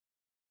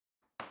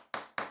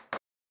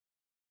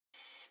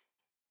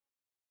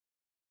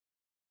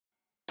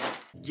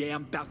Yeah,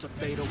 I'm about to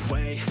fade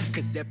away,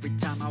 cause every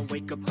time I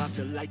wake up I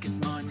feel like it's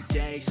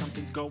Monday.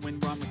 Something's going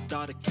wrong with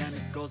all the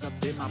chemicals up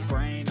in my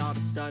brain. All of a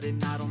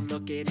sudden I don't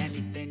look at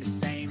anything the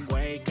same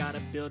way.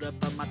 Gotta build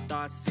up of my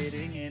thoughts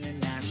sitting in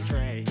an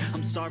ashtray.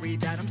 I'm sorry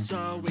that I'm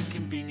so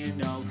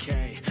inconvenient,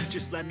 okay.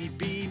 Just let me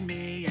be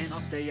me and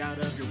I'll stay out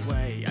of your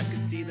way. I can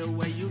see the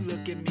way you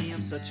look at me,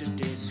 I'm such a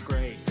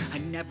disgrace. I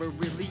never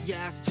really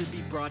asked to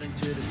be brought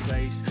into this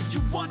place.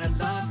 You wanna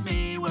love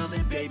me? Well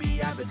then baby,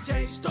 have a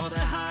taste. All the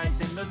highs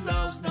and the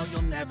lows, no,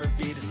 you'll never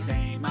be the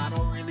same. I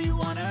don't really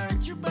wanna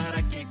hurt you, but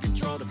I can't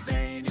control the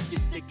pain. If you're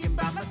sticking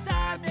by my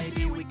side,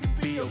 maybe we could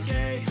be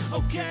okay.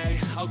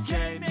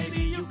 Okay,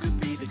 maybe you could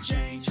be the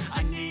change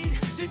I need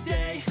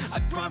today. I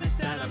promise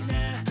that I've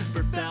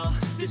never felt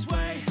this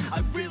way.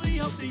 I really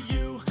hope that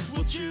you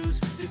will choose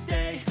to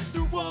stay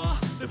through all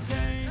the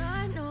pain.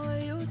 I know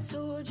you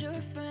told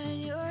your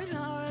friend you're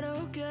not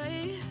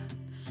okay,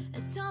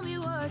 and tell me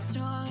what's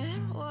wrong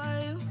and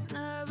why you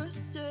never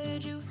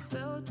said you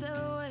felt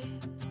that way.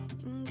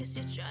 Guess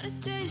you're trying to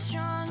stay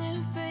strong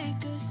and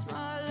fake a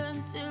smile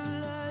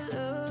until I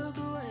look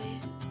away.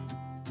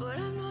 But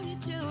I've known you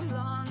too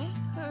long, it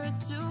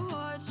hurts to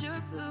watch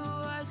your blue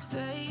eyes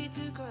fade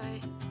to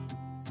gray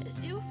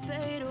as you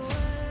fade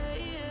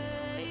away.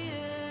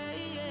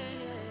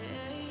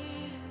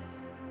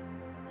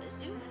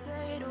 As you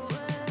fade away.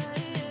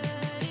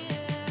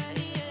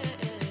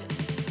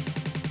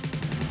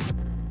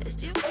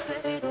 As you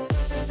fade away.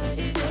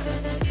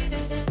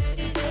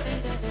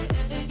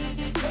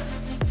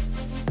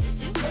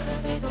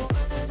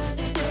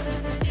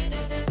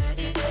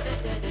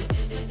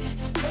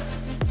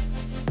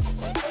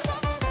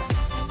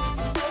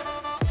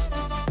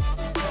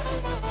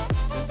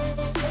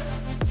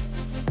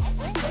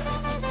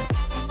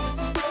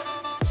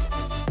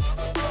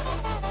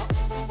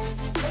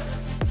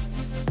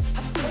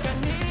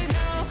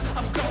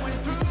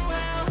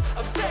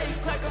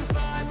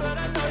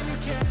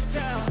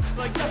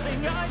 Like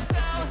nothing I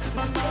felt,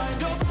 my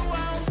mind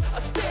overwhelms. I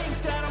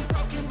think that I'm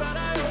broken, but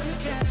I hope you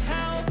can't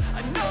help.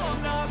 I know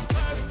I'm not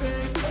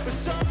perfect, but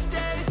some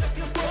days I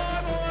feel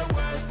far more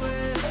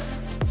worthless.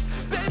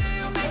 Baby,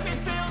 you make me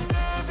feel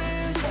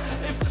nervous.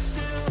 If I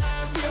still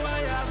have you, I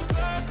have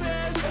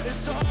purpose.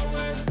 It's all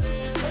worth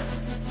it.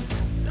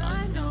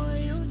 I know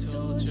you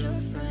told your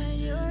friend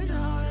you're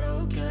not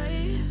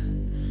okay,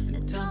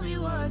 and tell me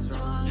what's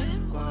wrong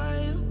and why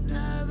you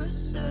never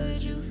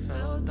said you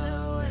felt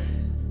that way.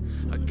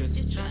 I guess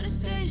you're trying to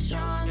stay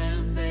strong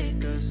and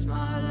fake a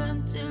smile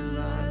until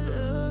I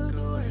look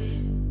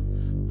away.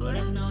 But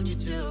I've known you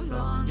too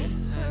long, it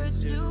hurts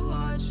to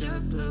watch your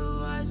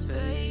blue eyes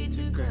fade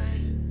to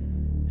gray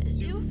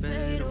as you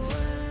fade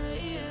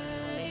away.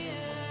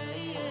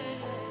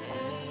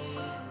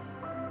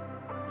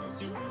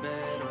 As you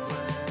fade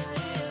away.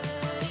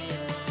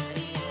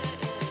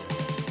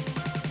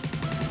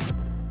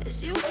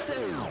 As you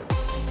fade away.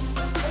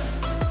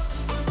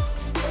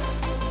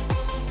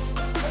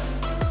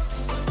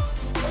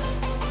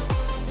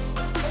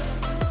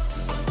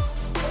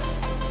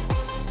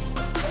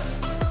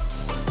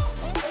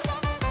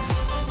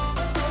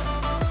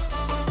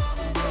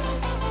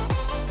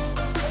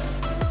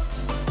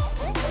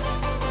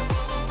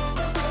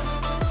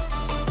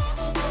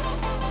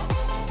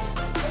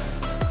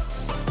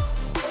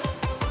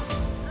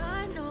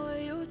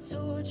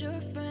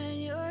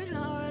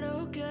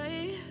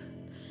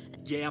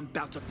 Yeah, I'm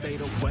about to fade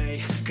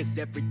away, cause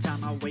every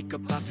time I wake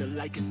up I feel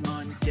like it's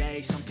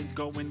Monday. Something's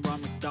going wrong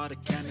with all the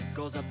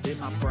chemicals up in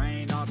my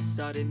brain. All of a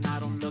sudden I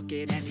don't look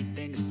at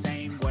anything the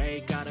same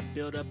way. Gotta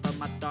build up of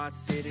my thoughts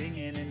sitting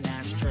in an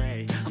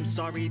ashtray. I'm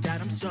sorry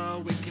that I'm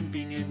so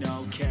inconvenient,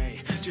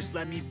 okay. Just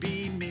let me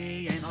be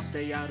me and I'll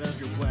stay out of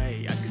your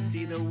way. I can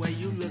see the way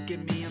you look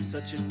at me, I'm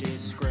such a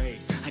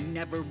disgrace. I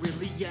never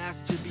really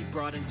asked to be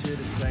brought into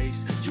this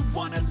place. You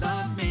wanna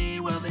love me?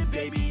 Well then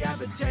baby,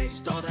 have a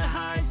taste. All the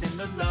highs and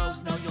the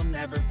lows, no, you'll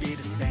never be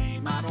the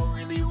same. I don't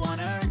really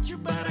wanna hurt you,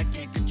 but I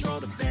can't control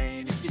the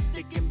pain. If you're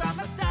sticking by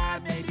my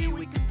side, maybe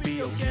we could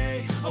be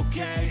okay.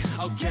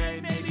 Okay,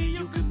 maybe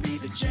you could be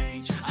the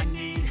change I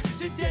need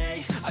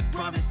today. I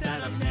promise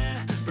that I've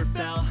never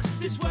felt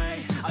this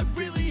way. I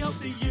really hope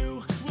that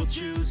you will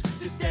choose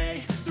to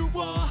stay through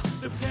all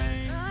the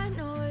pain. I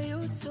know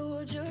you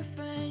told your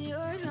friend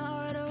you're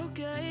not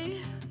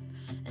okay,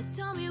 and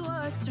tell me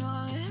what's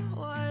wrong and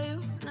why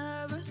you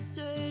never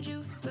said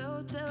you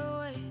felt that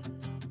way.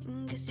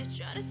 Guess you're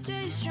trying to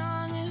stay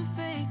strong and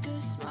fake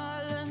a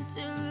smile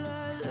until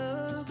I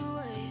look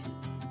away.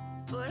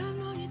 But I've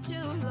known you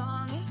too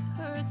long, it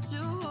hurts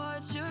to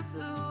watch your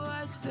blue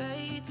eyes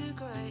fade to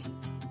gray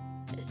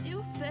as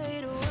you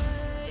fade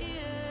away.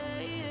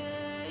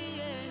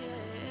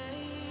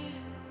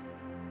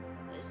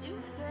 As you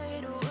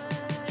fade away.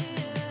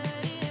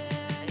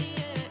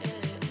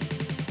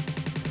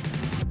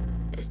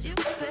 As you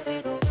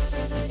fade away.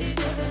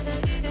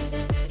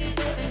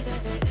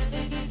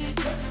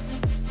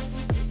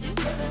 As you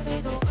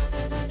fade away.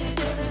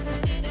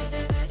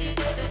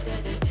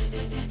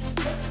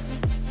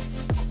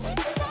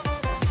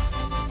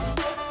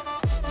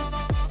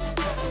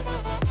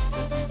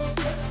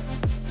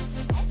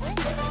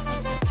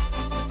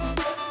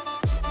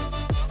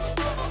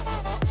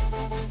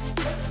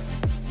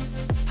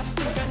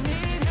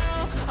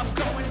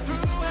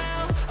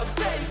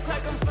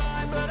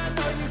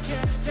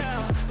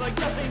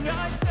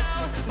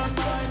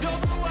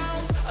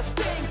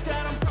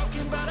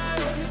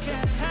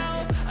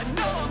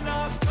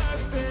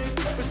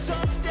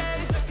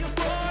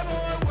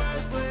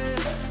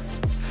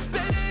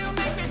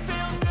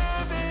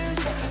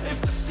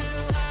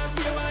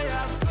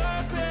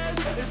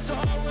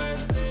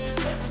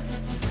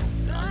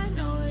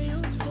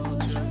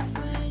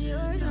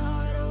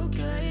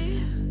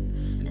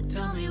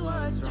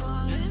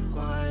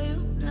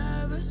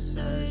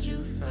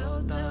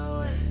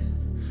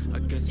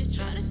 guess you're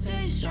trying to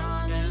stay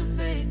strong and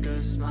fake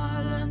a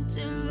smile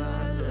until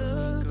I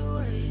look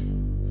away.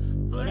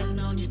 But I've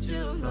known you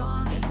too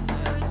long, it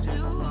hurts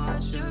to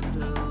watch your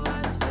blue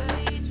eyes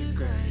fade to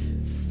gray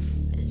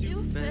as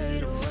you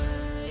fade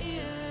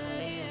away,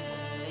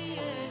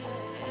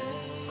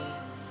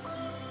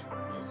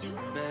 as you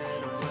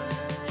fade away,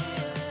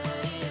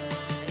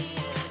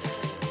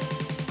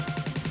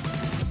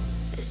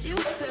 as you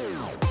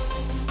fade away.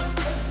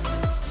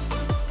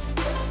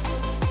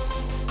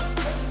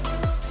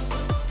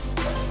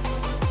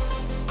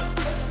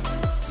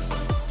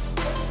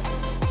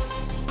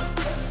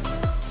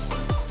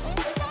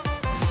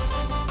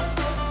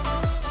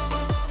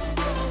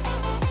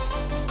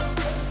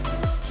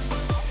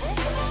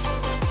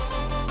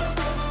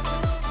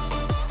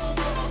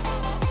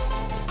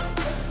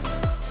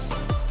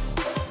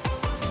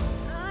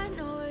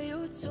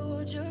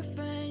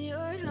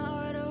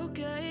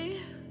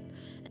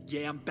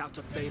 Yeah, I'm about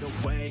to fade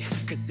away,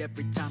 cause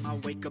every time I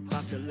wake up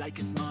I feel like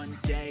it's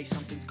Monday.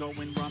 Something's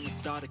going wrong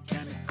with all the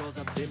chemicals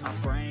up in my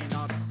brain.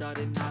 All of a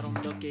sudden I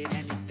don't look at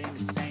anything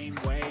the same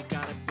way.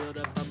 Gotta build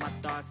up of my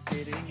thoughts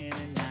sitting in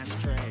an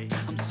ashtray.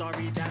 I'm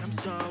sorry that I'm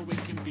so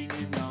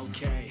inconvenient,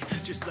 okay.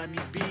 Just let me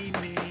be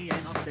me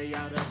and I'll stay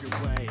out of your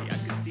way. I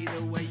can see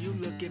the way you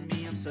look at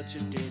me, I'm such a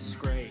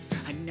disgrace.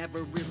 I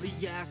never really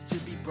asked to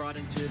be brought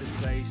into this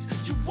place.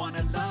 You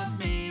wanna love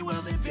me?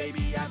 Well then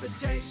baby I have a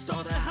taste.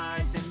 All the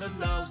highs and the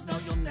lows, no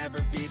you'll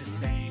never be the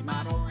same.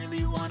 I don't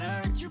really wanna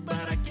hurt you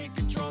but I can't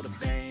control the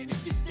pain.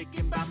 If you're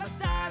sticking by my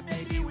side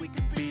maybe we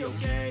could be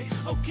okay.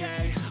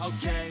 Okay,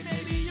 okay,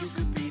 maybe you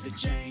could be the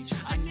change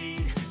I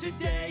need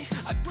today.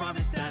 I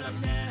promise that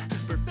I've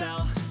never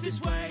felt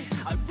this way.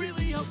 I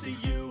really hope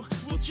that you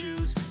will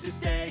choose to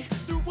stay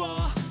through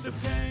all the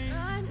pain.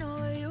 I know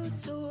you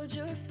told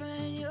your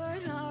friend you're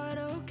not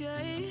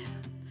okay,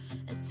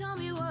 and tell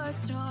me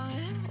what's wrong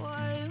and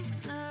why you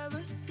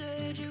never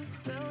said you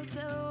felt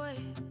that way.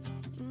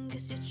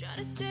 Guess you're trying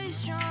to stay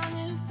strong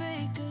and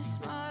fake a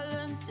smile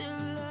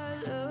until I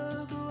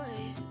look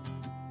away.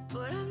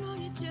 But I've known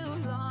you too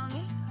long,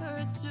 it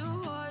hurts to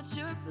watch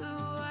your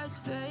blue eyes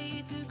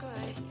fade to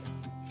gray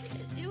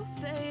as you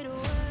fade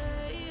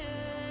away,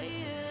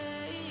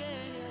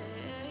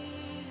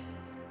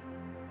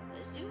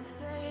 as you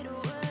fade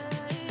away,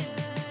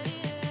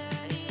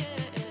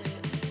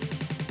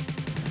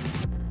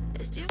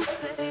 as you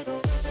fade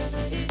away.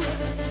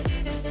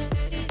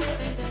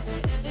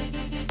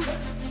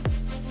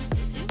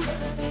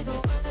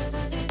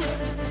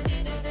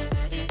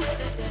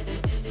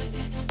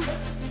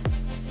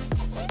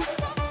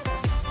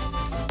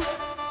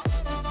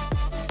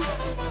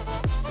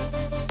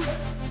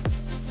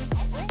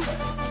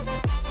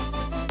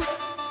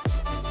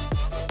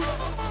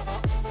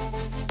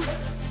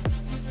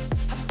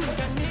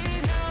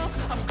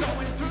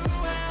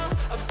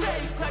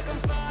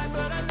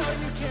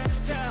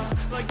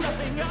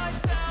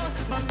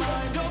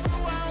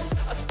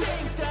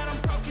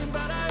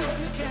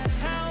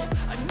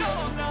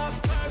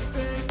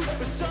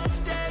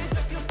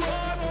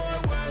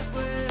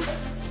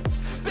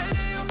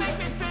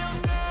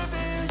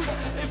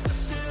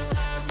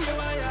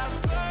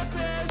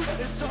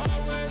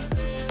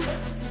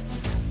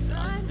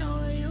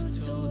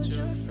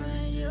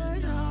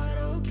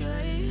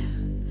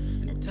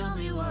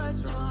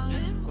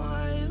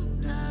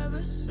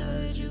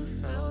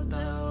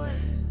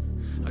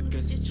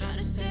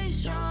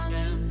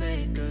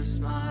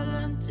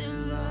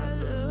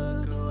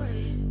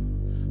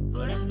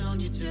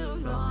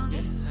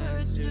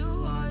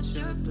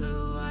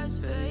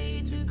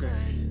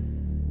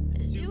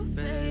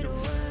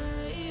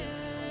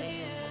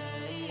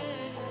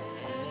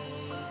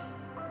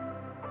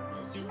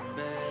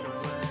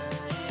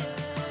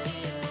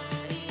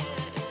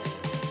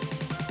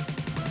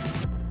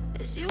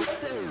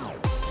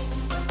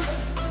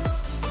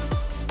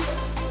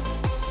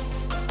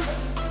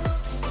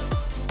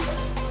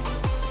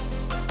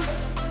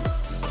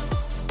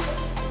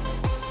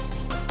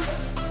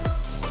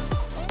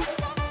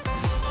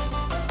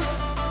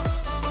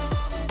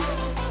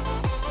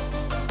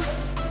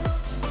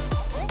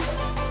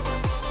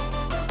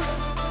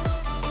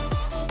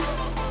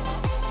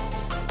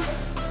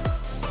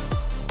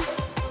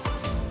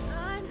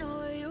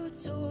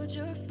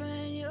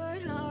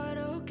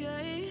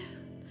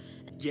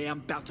 Yeah, I'm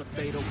about to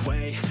fade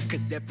away,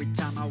 cause every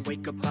time I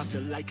wake up I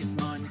feel like it's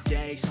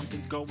Monday.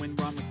 Something's going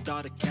wrong with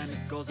all the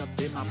chemicals up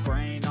in my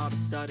brain. All of a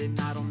sudden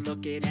I don't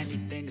look at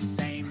anything the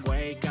same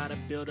way. Gotta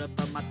build up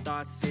of my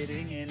thoughts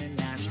sitting in an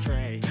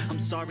ashtray. I'm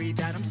sorry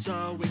that I'm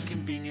so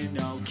inconvenient,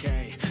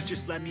 okay.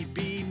 Just let me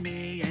be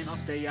me and I'll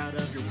stay out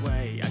of your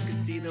way. I can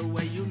see the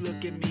way you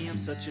look at me, I'm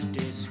such a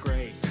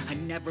disgrace. I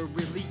never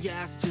really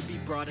asked to be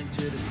brought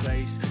into this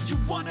place. You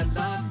wanna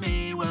love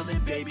me? Well then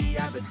baby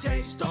I have a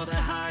taste. All the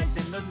highs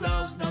and the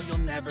lows, no you'll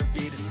never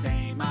be the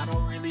same. I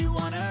don't really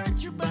wanna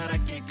hurt you but I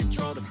can't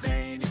control the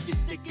pain. If you're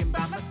sticking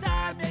by my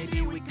side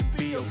maybe we could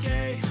be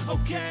okay.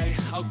 Okay,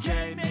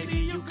 okay, maybe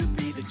you could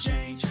be the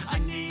change I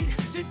need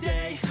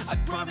today. I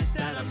promise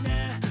that I've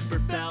never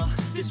felt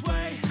this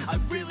way. I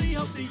really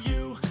hope that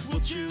you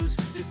will choose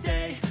to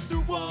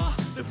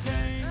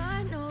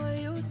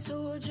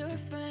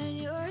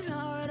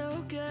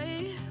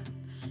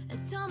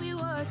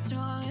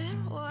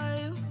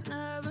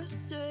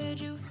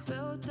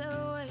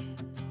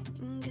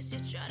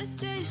to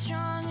stay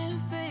strong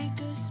and fake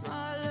a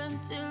smile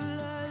until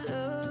I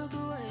look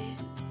away.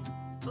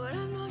 But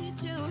I've known you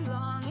too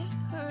long, it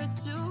hurts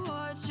to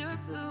watch your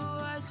blue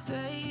eyes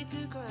fade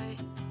to gray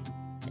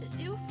as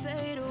you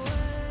fade away.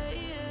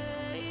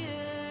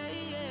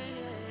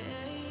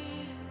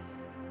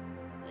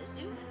 As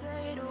you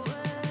fade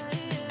away.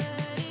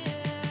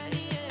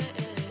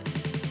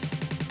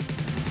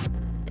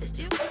 As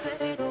you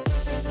fade away.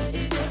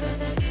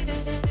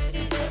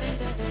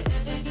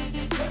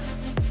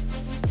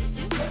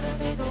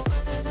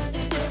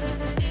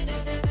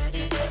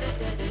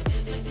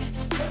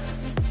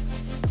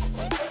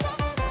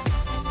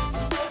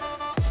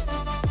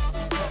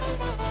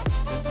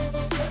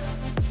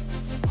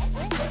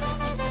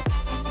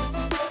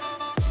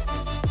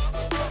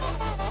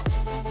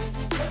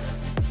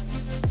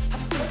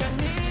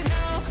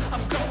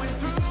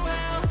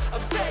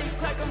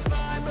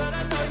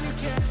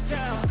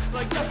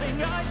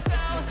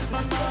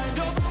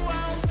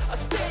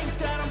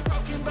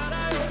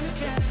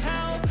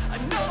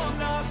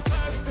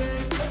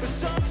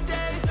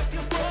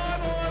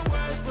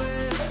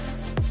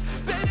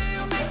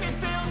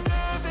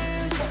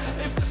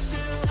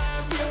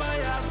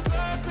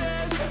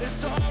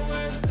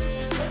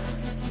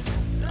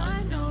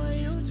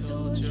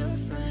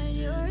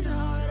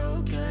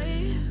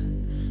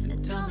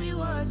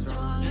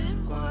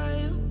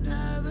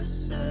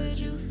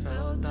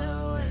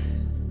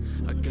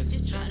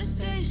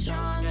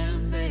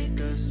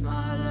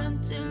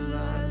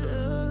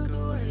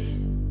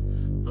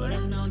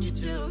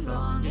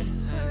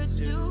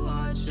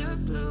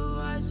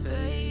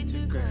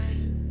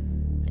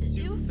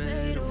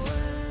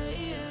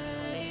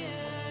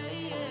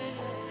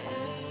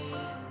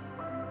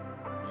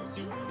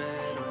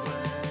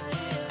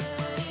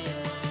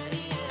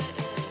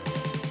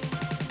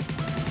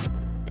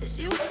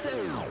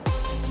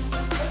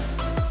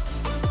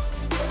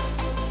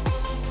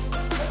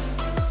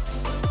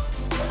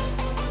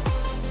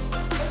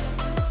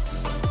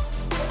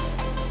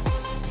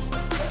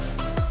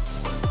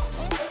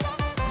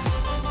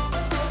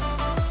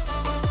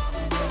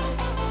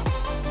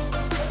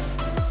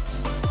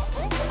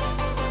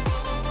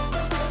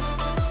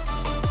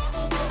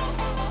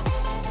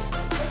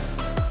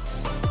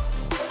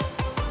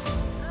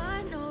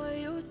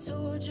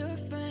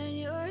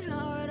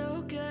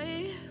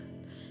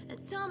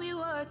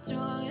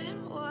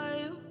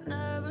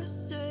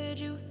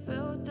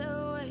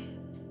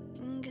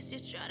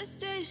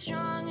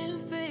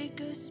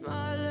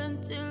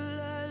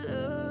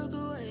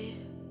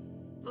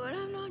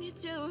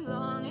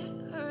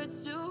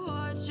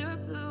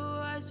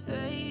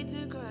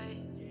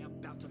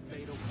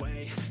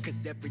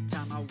 Every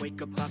time I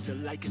wake up I feel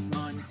like it's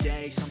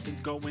Monday. Something's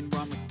going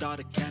wrong with all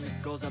the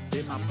chemicals up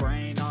in my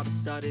brain. All of a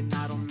sudden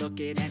I don't look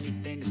at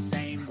anything the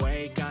same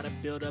way. Gotta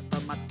build up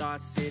of my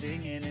thoughts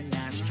sitting in an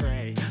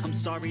ashtray. I'm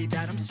sorry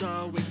that I'm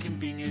so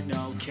inconvenient,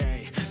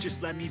 okay.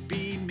 Just let me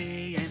be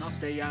me and I'll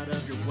stay out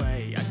of your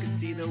way. I can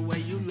see the way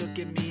you look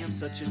at me, I'm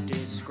such a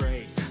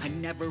disgrace. I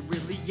never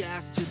really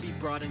asked to be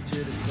brought into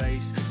this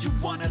place. You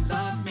wanna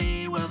love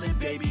me? Well then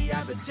baby I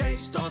have a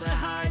taste. All the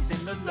highs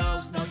and the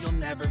lows, no you'll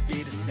never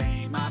be the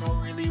same. I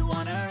don't really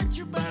wanna hurt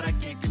you but I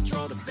can't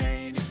control the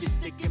pain. If you're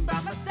sticking by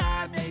my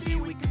side maybe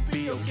we could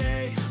be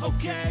okay.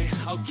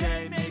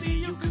 Okay, maybe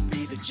you could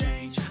be the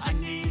change I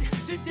need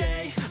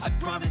today. I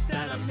promise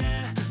that I've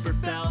never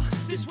felt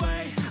this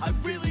way. I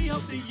really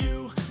hope that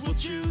you will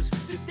choose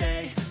to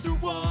stay through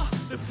all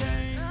the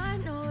pain. I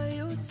know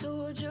you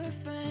told your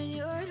friend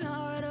you're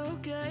not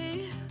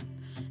okay,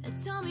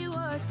 and tell me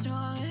what's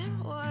wrong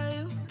and why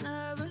you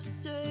never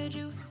said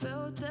you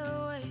felt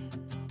that way.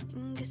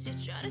 Guess you're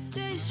trying to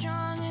stay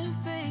strong and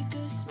fake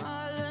a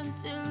smile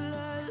until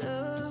I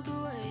look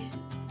away.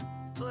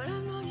 But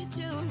I've known you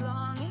too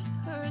long, it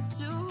hurts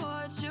to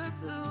watch your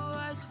blue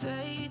eyes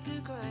fade to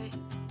gray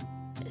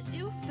as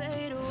you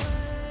fade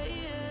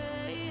away.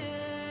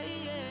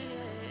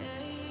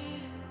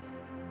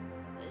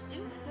 As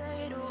you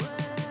fade away.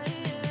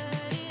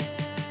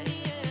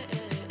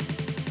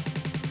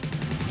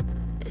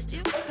 As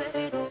you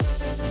fade away.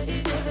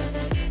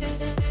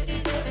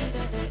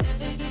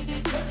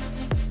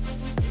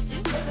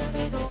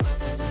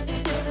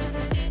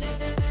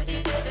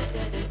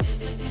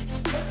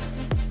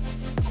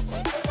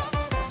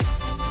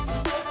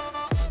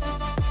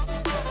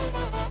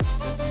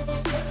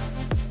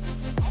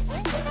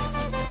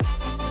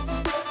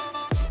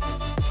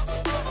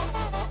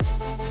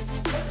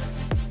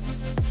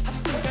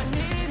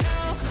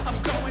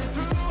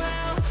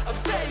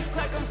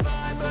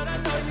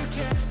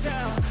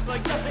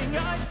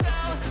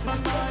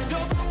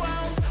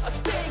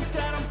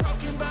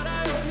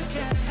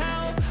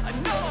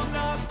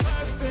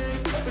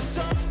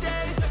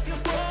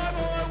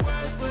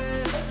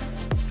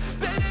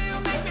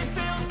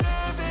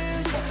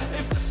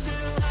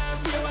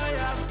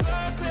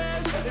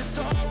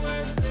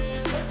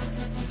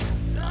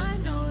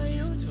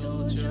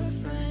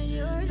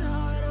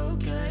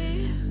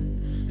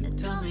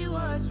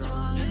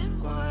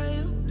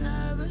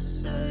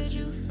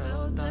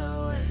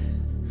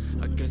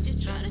 guess you're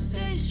trying to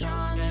stay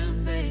strong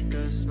and fake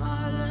a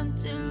smile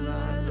until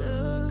I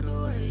look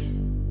away.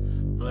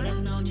 But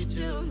I've known you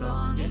too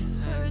long, it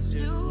hurts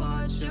to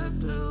watch your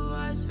blue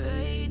eyes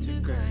fade to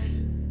gray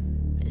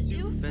as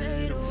you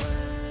fade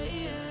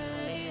away.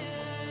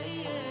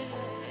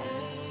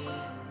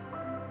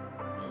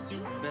 As you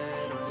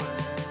fade away.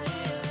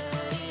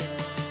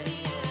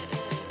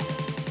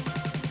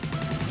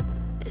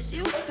 As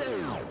you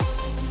fade away.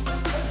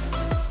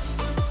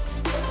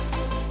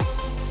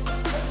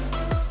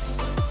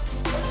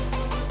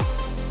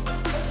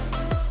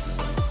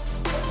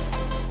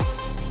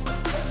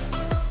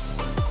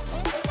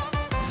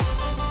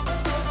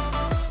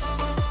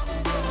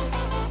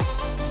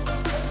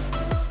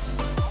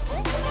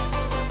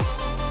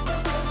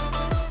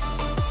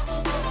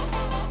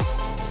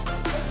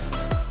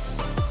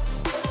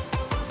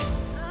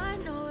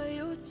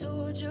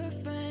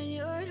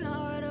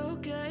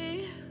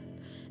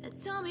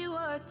 Tell me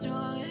what's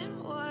wrong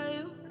and why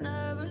you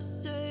never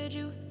said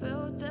you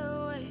felt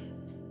that way.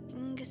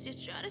 And guess you're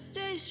trying to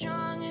stay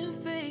strong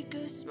and fake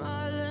a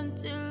smile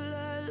until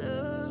I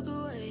look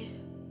away.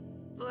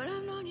 But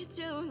I've known you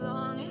too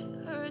long,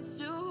 it hurts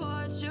to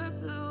watch your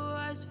blue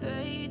eyes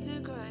fade to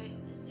gray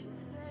as you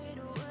fade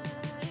away.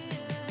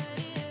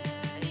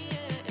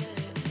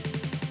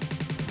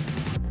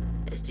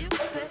 As you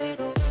fade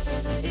away.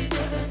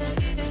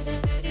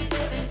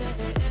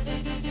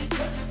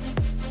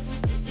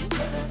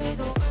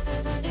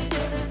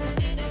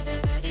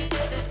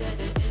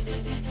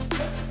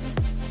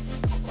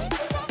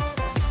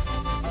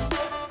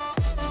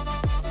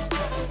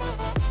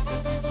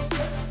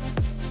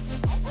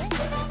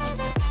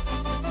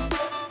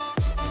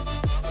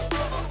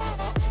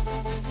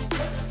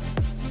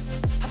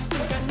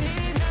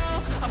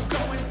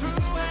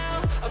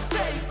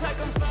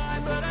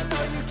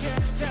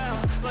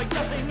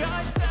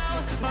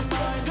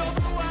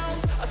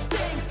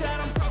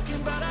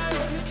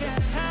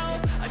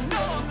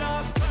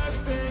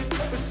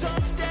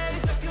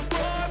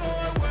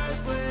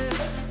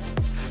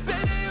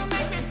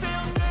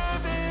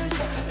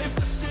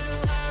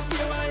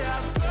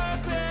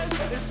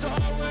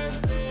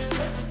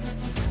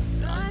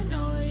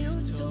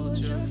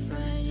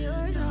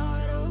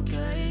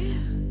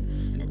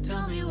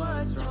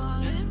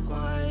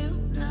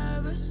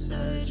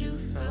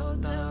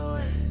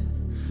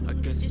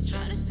 You're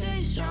trying to stay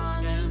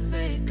strong and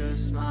fake a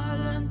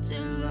smile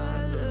until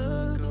I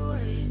look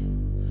away.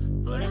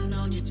 But I've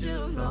known you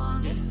too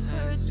long, it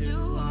hurts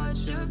to watch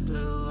your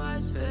blue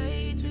eyes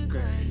fade to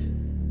gray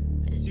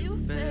as you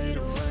fade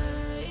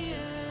away.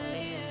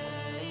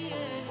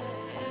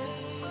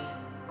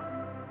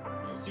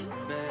 As you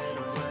fade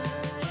away.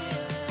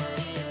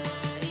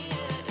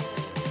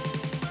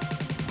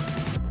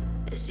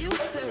 As you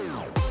fade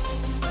away.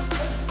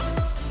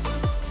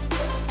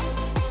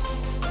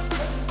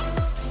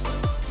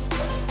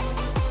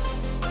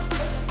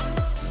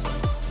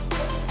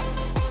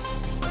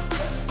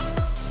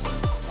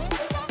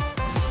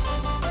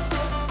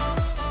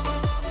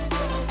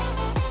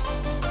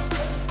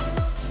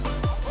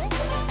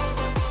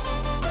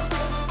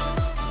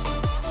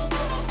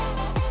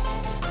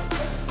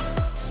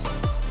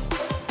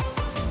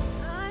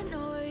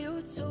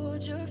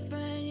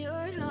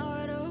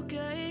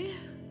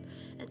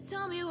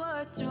 Tell me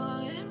what's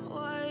wrong and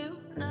why you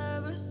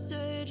never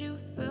said you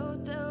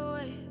felt that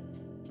way.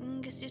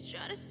 And guess you're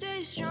trying to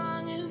stay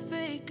strong and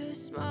fake a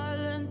smile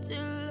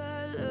until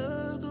I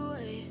look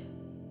away.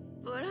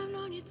 But I've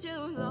known you too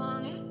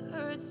long, it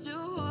hurts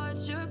to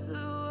watch your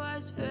blue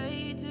eyes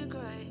fade to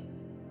gray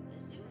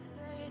as you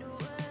fade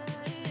away.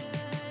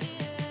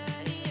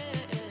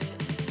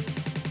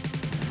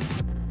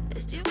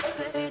 As you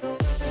fade away.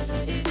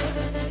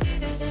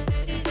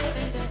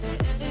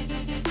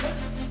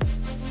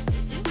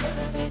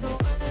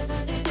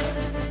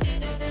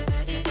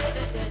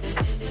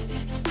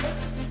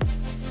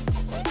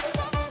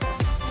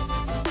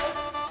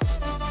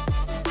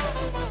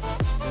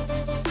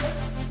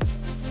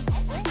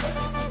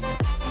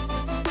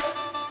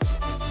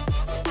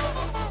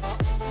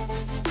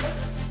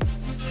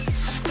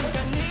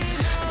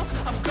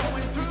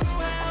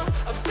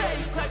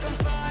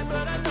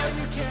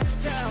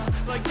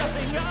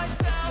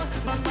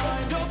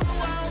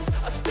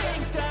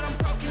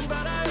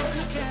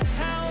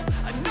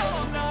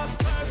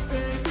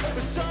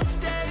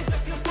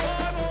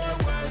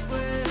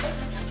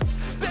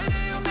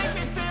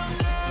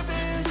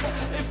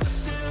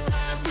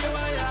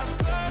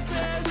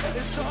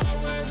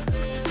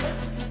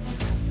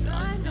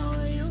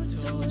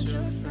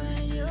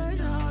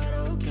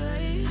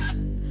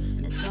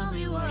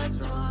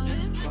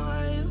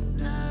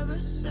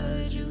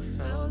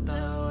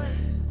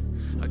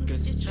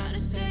 Trying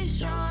to stay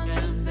strong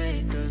and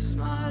fake a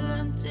smile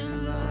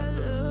until I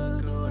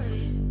look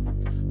away.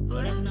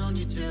 But I've known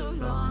you too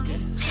long, it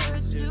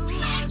hurts to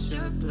watch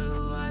your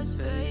blue eyes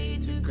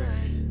fade to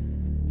gray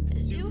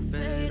as you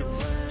fade away.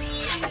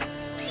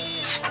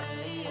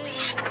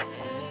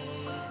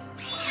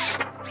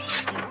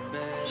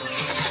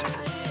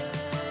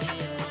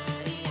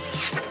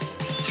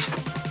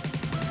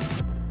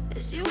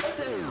 As you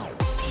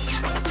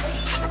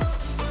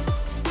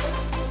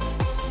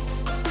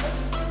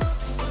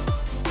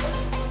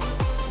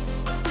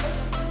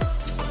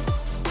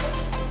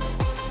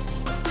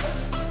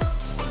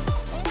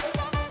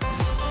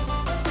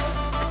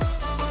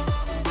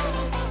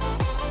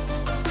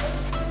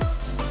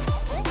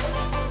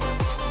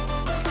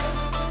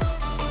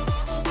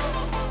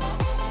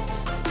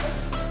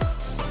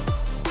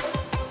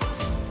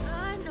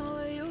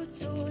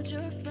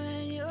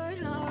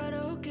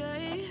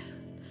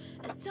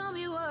Tell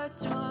me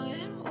what's wrong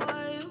and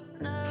why you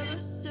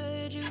never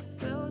said you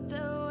felt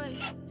that way.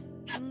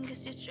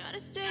 Guess you're trying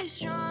to stay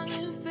strong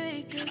and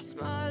fake a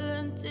smile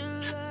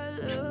until I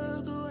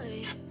look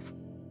away.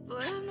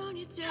 But I've known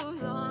you too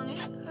long, it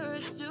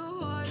hurts to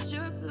watch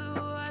your blue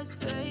eyes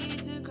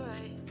fade to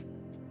gray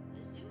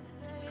as you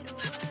fade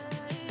away.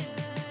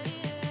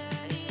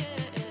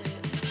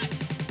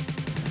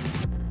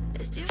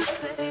 As you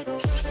fade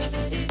away.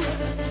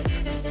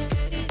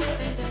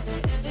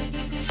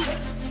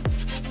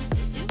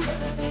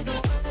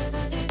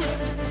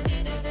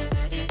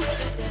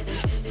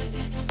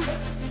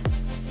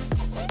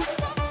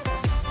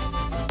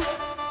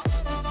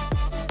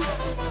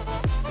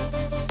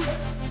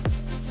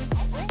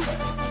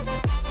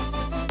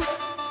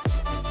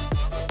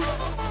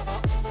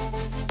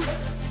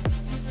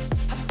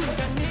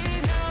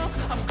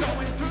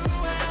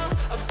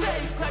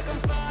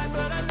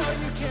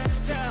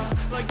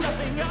 Like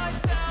nothing I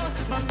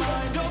found, my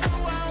mind